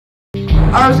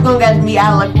Alright, what's going on, guys? Me,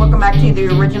 Alec. Welcome back to the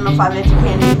original 5 Nights at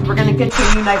Candy. We're gonna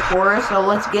continue Night 4, so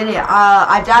let's get it.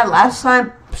 I died last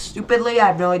time, stupidly. I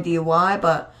have no idea why,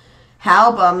 but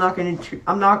how, but I'm not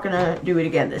gonna do it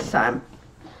again this time.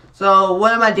 So,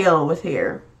 what am I dealing with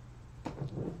here?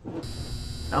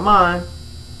 Come on.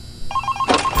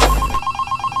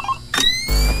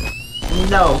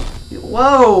 No.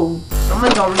 Whoa!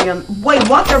 Someone's already on. Wait,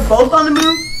 what? They're both on the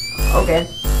move? Okay.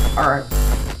 Alright.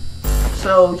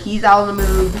 So, he's out on the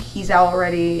move. He's out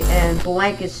already. And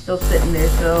Blank is still sitting there,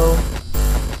 so.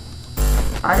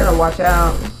 I gotta watch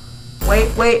out.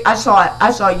 Wait. I saw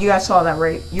it. You guys saw that,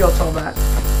 right? You all saw that.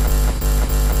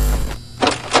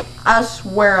 I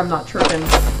swear I'm not tripping.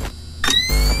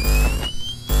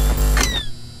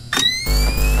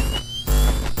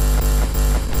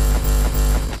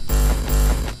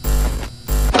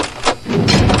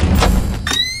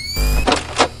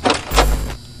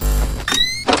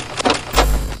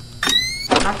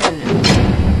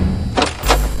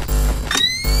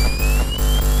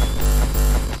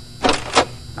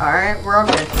 Alright, we're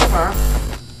okay so far.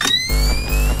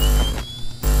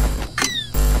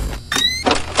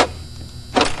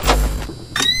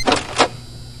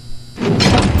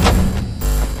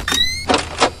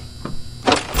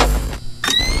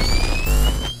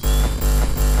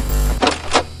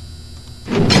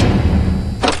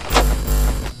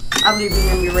 I believe you're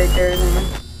gonna be right there, isn't it?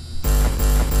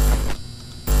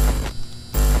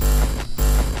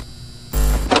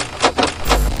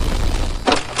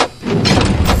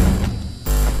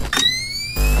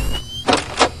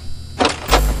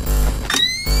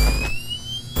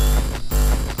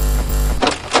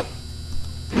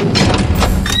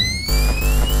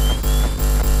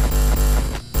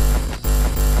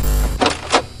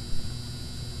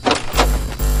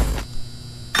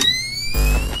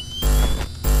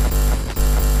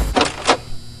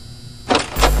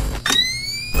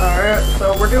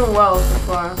 So we're doing well so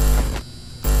far.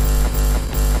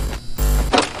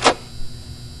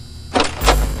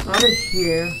 Over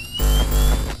here.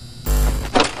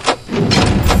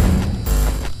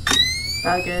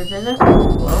 Gotta get his in there.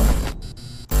 Hello.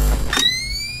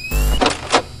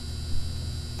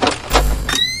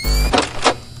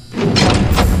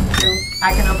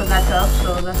 I can open that up,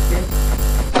 so that's good.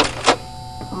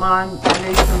 Come on, I know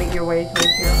you can make your way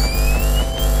towards here.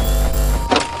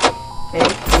 Okay,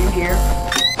 in here.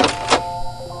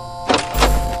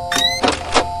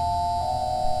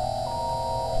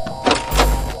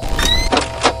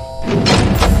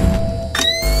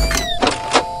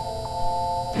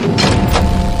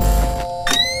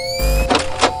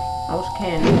 That was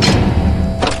candy.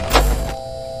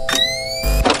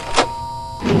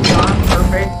 Gone,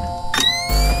 perfect.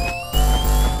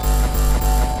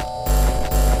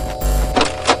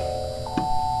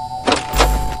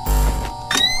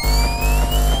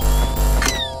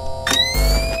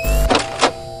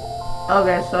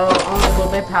 Okay, so only a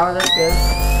little bit of power, that's good.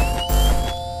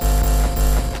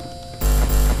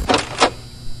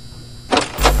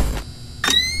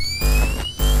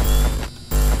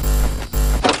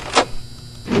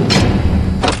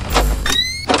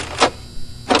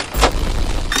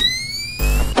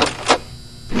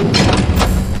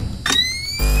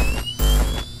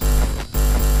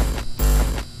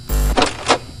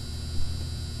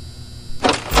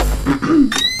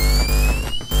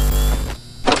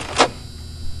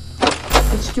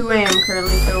 It's 2 AM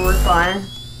currently, so we're fine.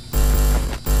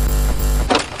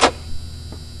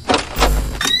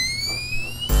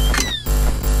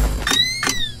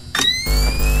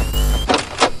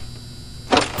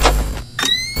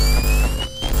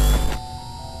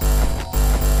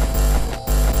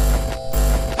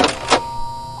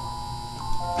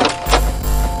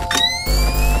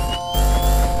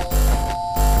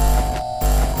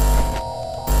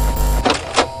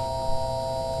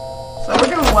 So we're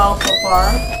doing well so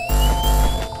far.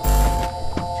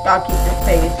 Just gotta keep this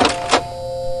pace.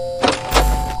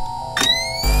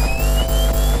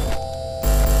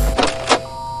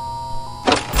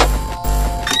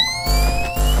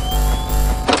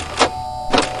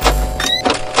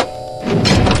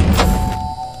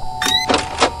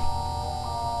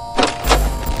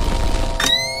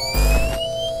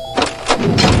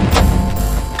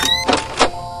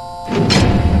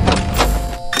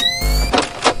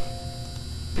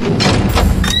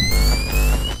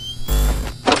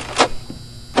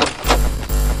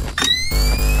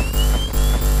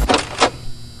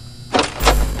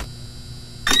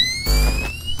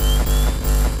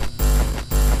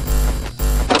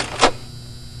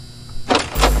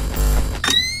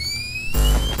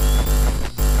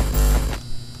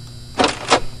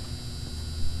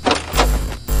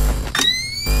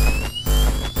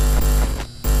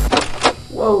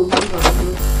 Whoa, he's on the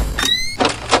move.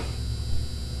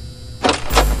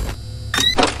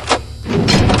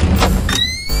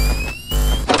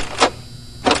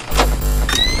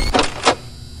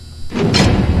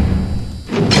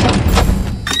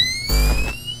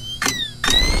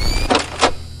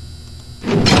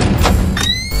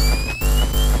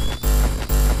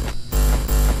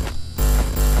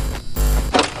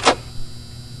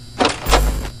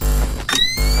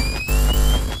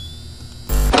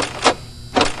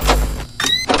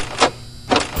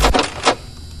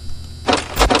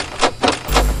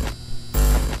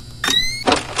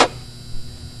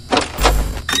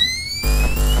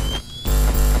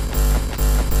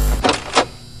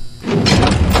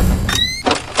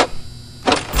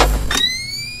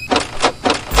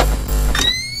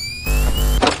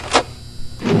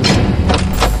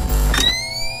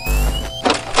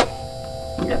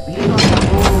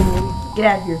 Get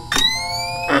out of here.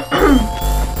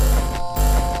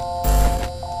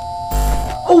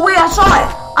 Oh wait, I saw it!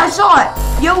 I saw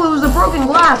it! Yo, it was the broken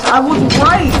glass. I was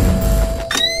right.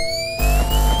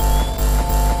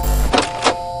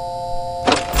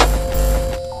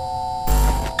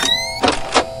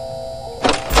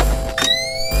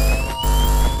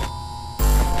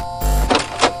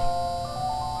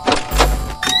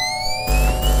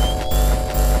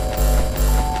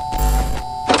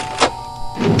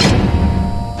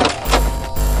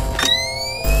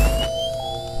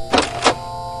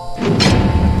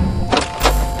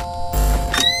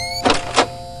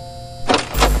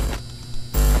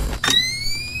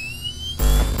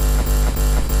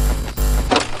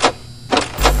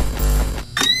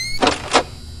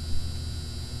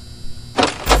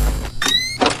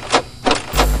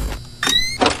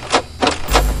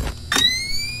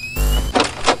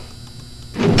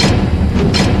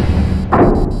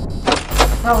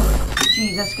 That was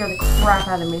jeez, that scared the crap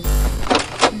out of me.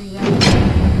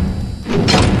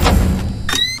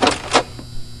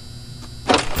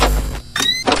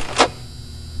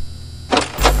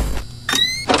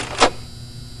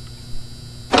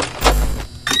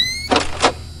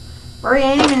 Hurry,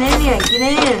 I ain't even in yet. Get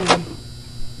in.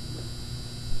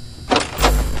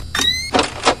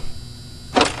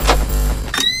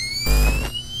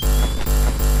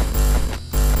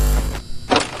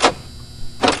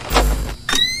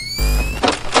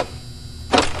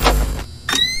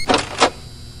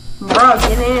 Bro,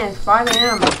 get in. It's 5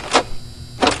 a.m.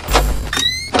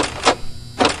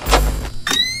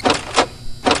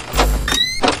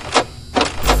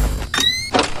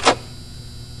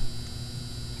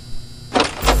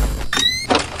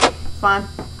 Fine.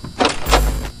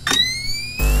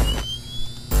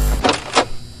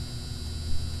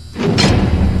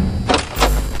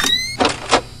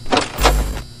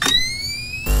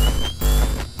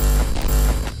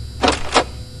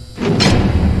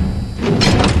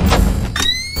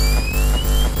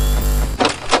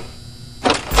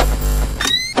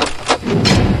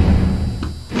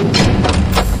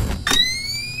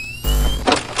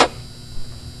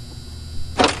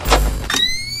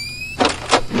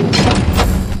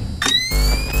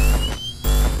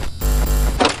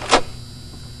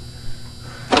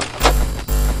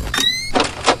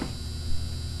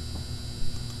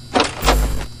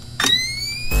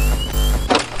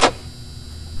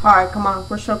 Alright, come on,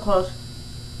 we're so close.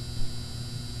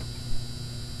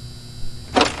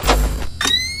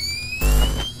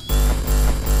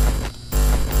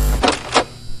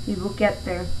 We will get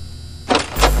there.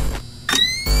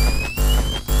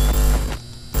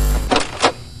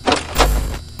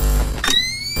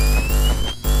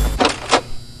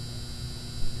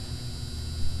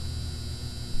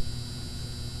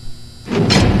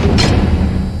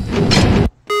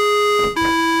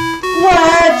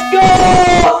 Let's go!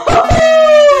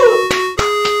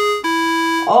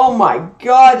 Oh my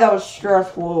god, that was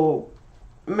stressful.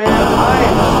 Man, I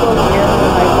am so scared of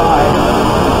my vibe.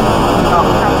 Oh,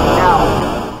 now.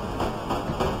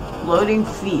 Loading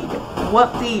feed. What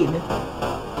feed?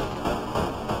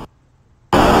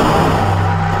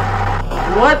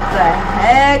 What the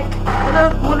heck?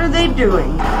 What are they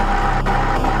doing?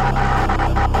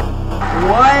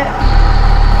 What?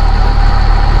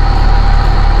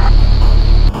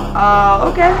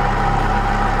 Okay.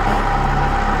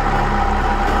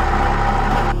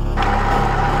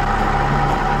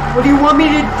 What do you want me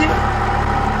to do?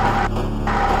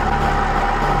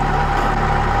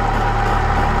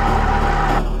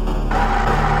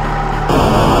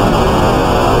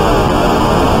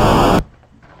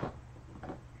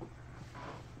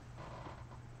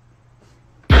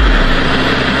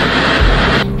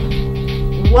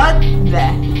 What the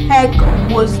heck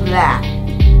was that?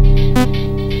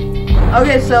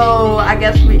 Okay, so I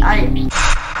guess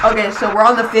Okay, so we're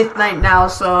on the 5th night now,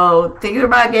 so things are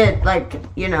about to get, like,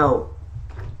 you know,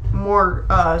 more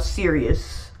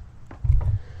serious.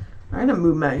 I'm gonna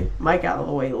move my mic out of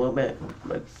the way a little bit,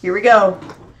 but here we go.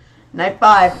 Night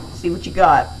 5, see what you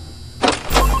got.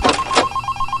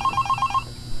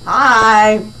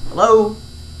 Hi, hello.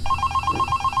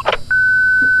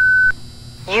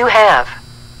 You have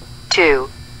 2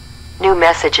 new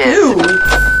messages. 2?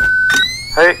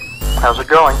 Hey, how's it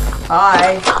going?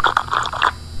 Hi.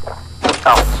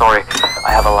 Oh, sorry,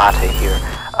 I have a latte here.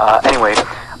 Anyway,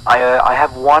 I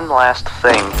have one last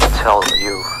thing to tell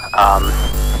you.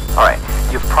 Alright,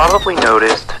 you've probably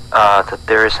noticed that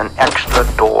there is an extra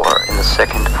door in the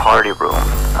second party room,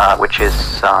 which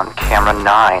is on camera 9,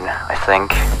 I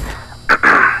think.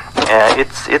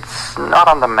 It's not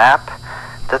on the map.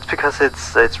 That's because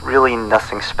it's really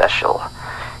nothing special.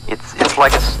 It's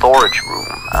like a storage room.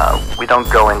 We don't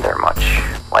go in there much.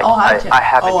 Like, I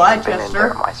haven't even been in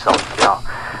there myself, you know.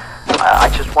 I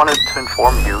just wanted to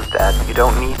inform you that you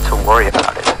don't need to worry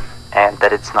about it, and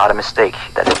that it's not a mistake,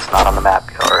 that it's not on the map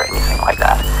or anything like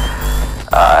that.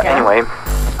 Anyway,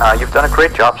 you've done a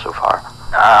great job so far.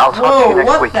 I'll talk to you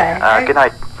next week. Good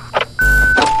night.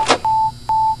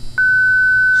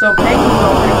 So Peggy's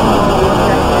over here.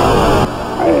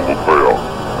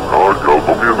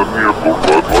 Kalpa mielen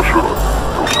nedgångad varseln.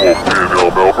 Jag sa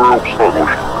meningen med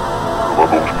bromsnadlosh. Men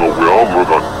de snor i alla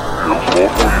den. Jag sa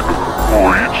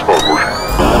skidstadlosh.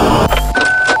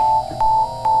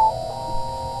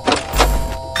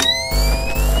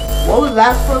 What was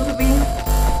that supposed to be?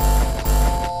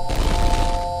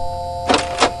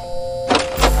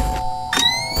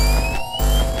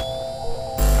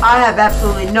 I have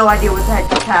absolutely no idea what the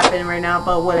heck is happening right now,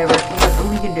 but whatever.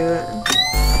 We can do it.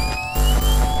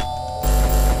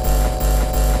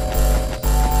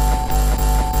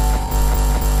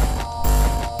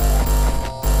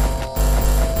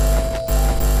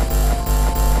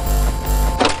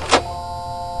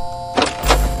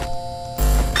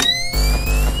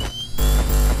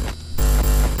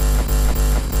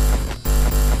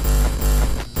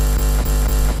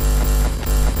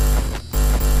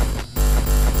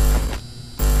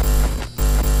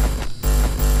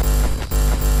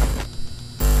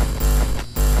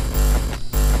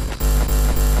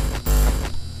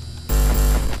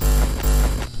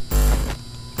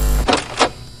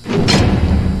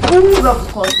 Ooh, that was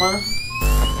a close one.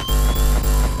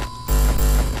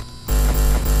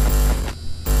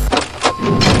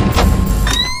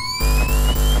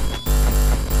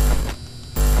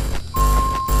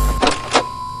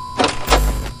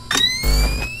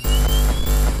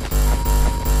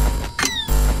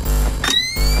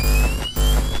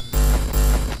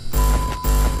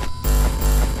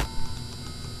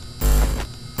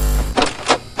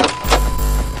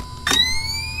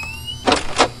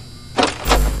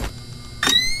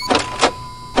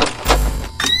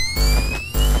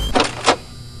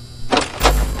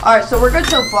 Alright, so we're good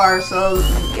so far, so,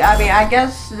 I mean, I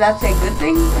guess that's a good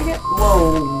thing, I guess?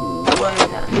 Whoa, what is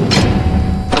that?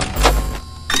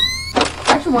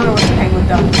 I actually wonder what the penguin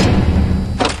does.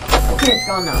 Okay, it's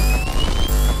gone now.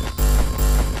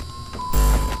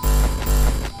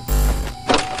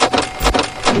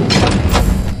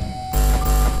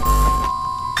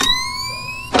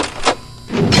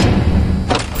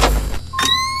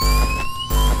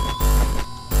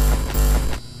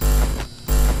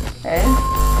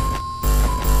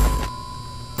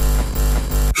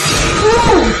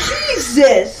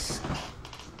 Jesus!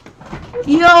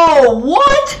 Yo,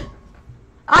 what?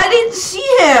 I didn't see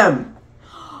him!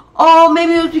 Oh,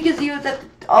 maybe it was because he was at the...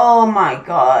 Oh my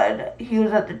god. He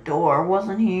was at the door,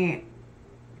 wasn't he?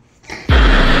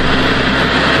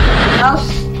 How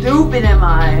stupid am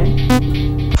I?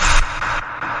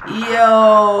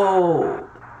 Yo.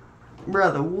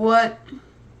 Brother, what?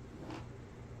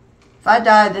 If I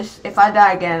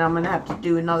die again, I'm gonna have to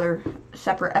do another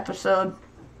separate episode.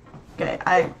 Okay,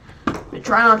 I'm gonna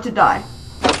try not to die.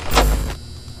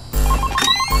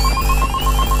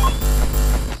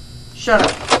 Shut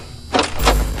up.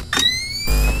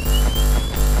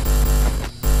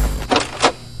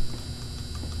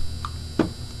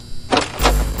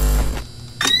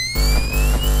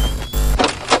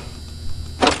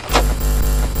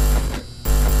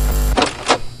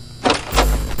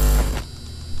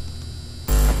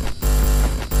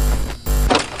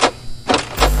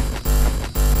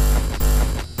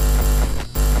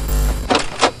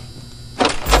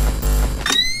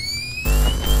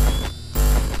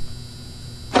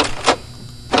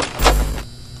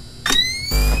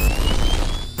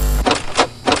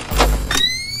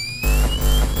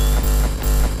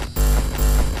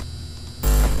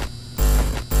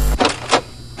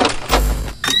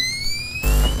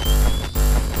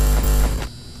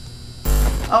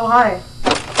 Oh, hi.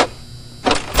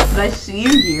 Did I see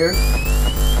you here?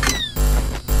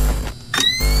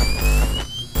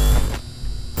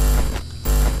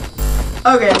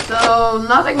 Okay, so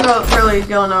nothing really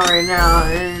going on right now,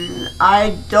 and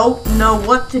I don't know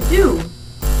what to do.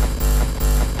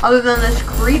 Other than this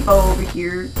creepo over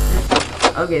here.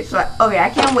 Okay, so I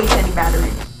can't waste any battery.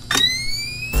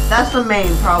 That's the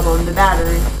main problem, the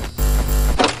battery.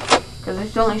 Because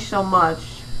there's only so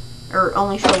much, or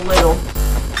only so little.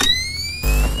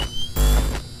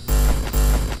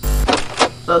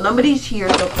 So nobody's here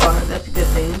so far, that's a good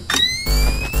thing.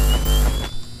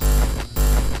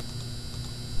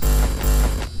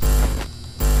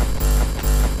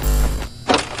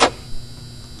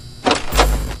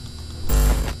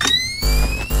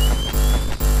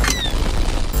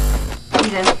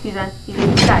 He's in,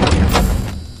 he's out here.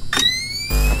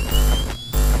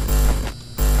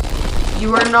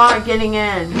 You are not getting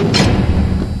in.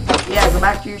 Yeah, go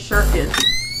back to your circus.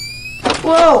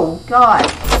 Whoa,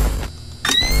 God.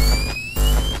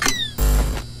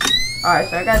 Alright,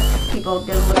 so I gotta keep a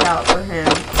good lookout for him.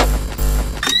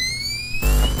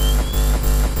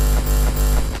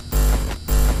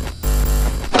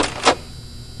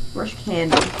 Where's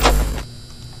Candy?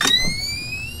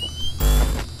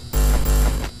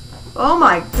 Oh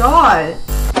my God!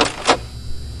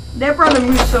 That brother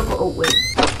moves so cool. Oh wait.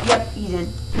 Yep, he's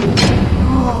in.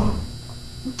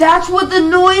 That's what the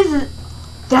noise is.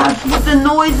 That's what the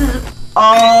noise is.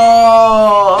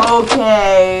 Oh,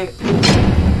 okay.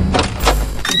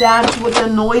 That's what the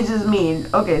noises mean.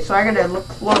 Okay, so I gotta look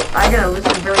close. I gotta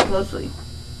listen very closely.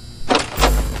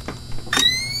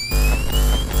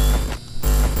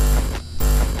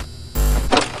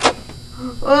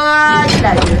 Get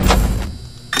out of here.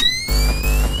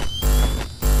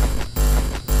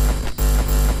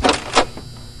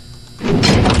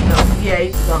 Yeah,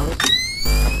 he's gone.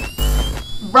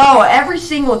 Bro, every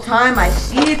single time I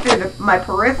see it through my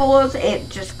peripherals,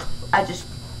 I just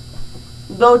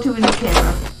go to the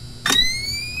camera.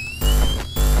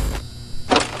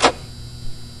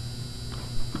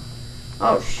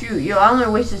 Oh shoot, yo, I only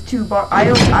wasted 2 bars. I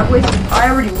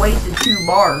already wasted 2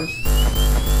 bars.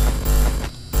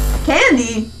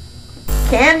 Candy?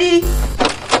 Candy?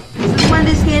 Since when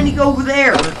does Candy go over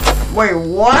there? Wait,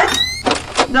 what?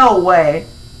 No way.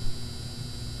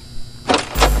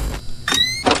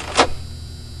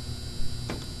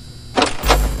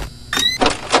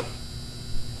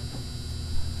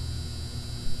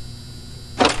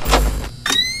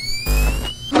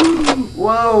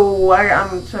 Whoa,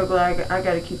 I'm so glad I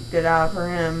gotta keep a good eye for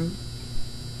him.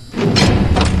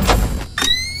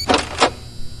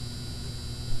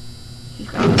 He's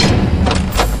gone.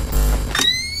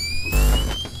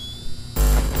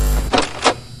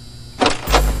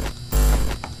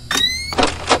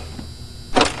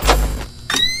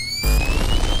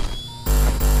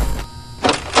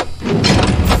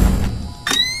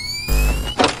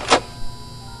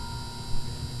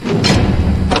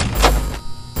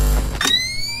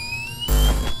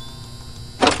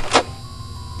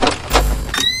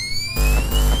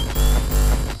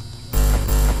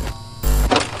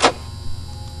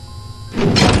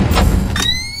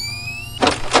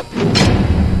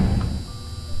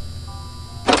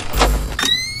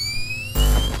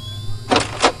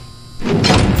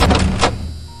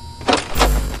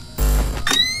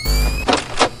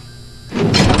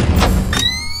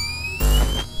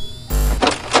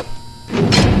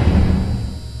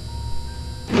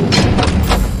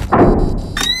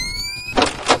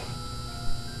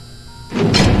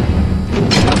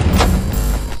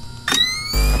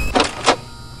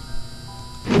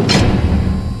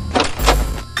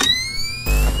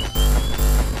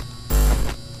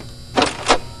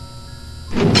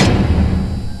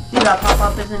 He's about to pop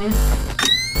up, isn't he?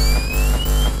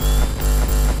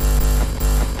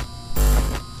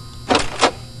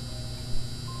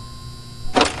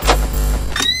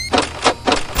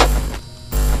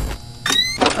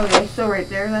 Okay, so right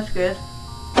there, that's good.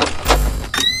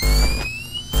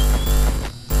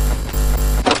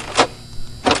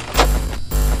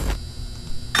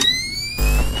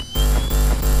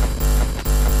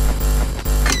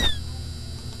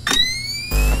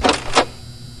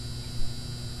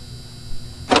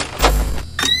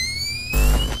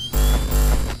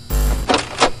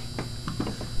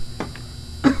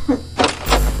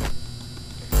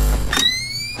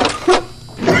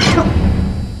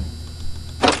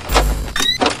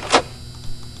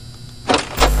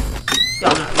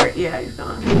 Yeah, he's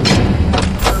gone.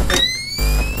 Perfect.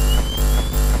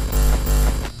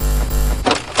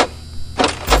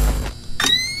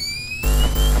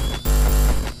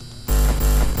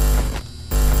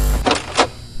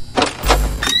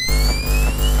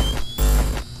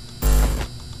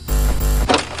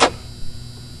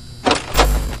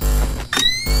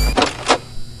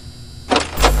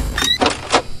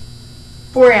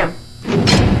 4 a.m.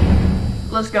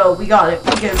 Let's go. We got it.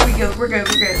 We're good.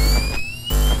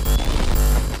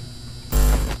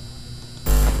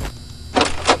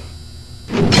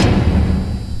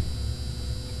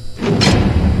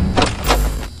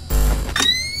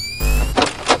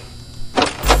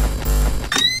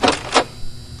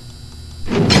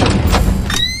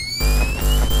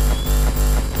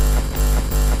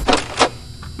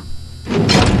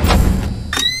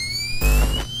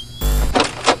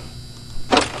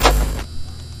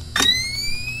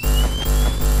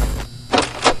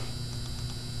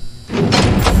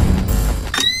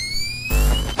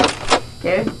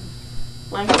 Okay.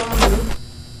 Blank's on the move.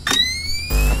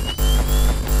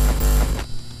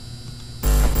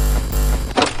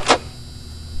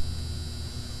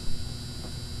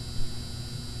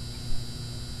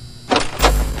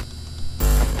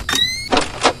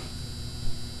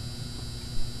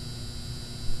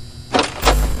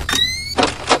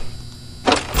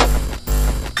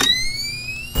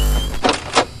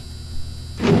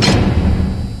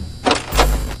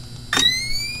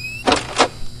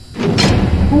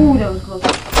 Ooh, that was close.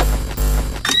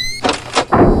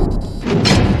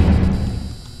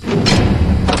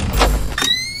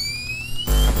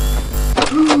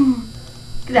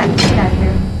 Get out of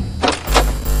here.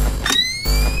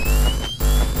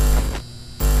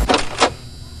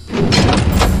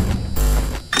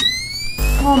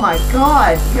 Oh my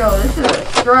god, yo, this is a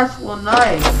stressful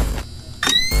night.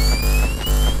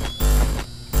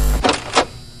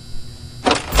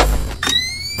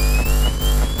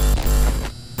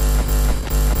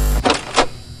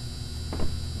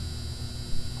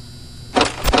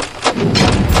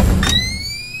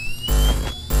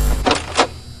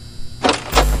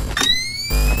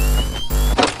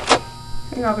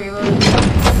 I think I'll be able to do it.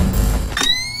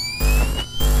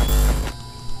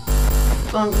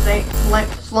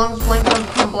 As long as Blank doesn't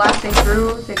come blasting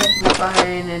through, I think I should be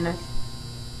fine. And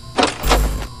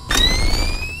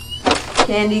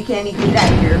Candy, get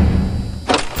out of here.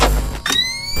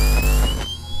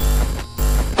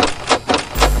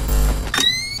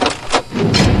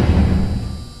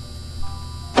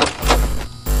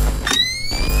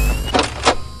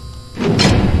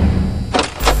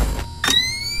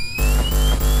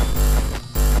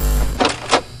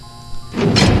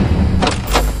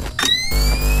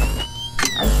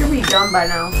 Done by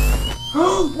now.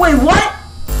 Wait, what?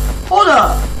 Hold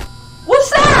up. What's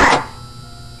that?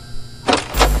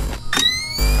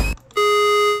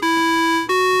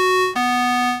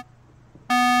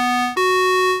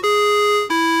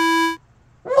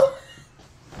 What?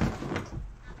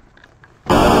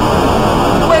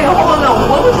 Wait, hold on.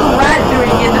 What was the rat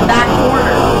doing in the back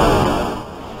corner?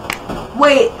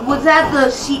 Wait, was that the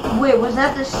secret? Was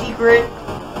that the secret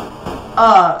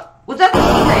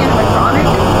animatronic?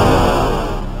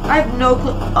 I have no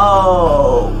clue.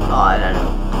 Oh god, I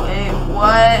don't. Wait,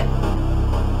 what?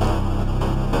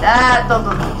 That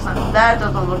doesn't make sense. That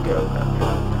doesn't look good.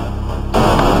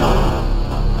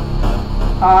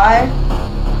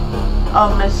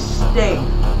 A mistake.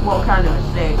 What kind of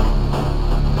mistake?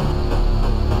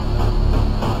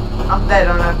 I'm dead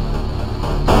on it.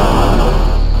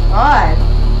 God.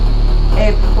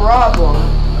 A problem.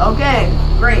 Okay,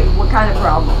 great. What kind of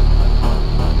problem?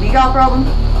 We got a problem?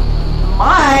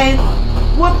 Mine?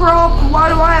 What problem? Why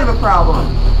do I have a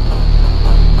problem?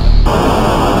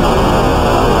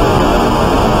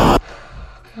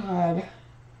 God.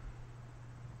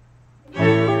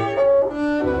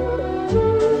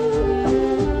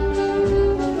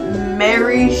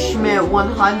 Mary Schmidt,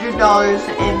 $100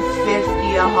 and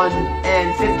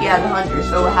 50 out of 100,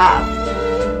 so half.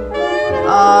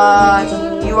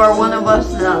 You are one of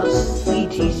us now,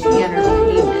 CTC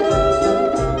Entertainment.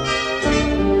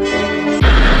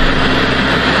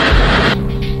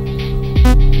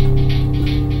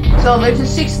 So there's a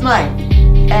 6th night,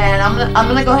 and I'm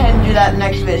gonna go ahead and do that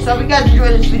next video. So if you guys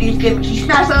enjoyed this video, make sure you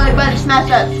smash that like button, smash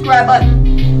that subscribe button,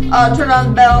 turn on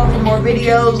the bell for more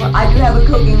videos. I do have a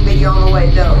cooking video on the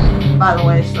way though, by the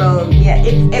way. So yeah,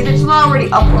 if it's not already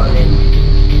uploaded,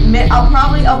 I'll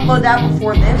probably upload that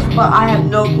before this, but I have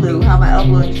no clue how my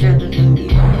uploading schedule is gonna be.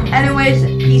 Anyways,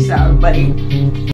 peace out, everybody.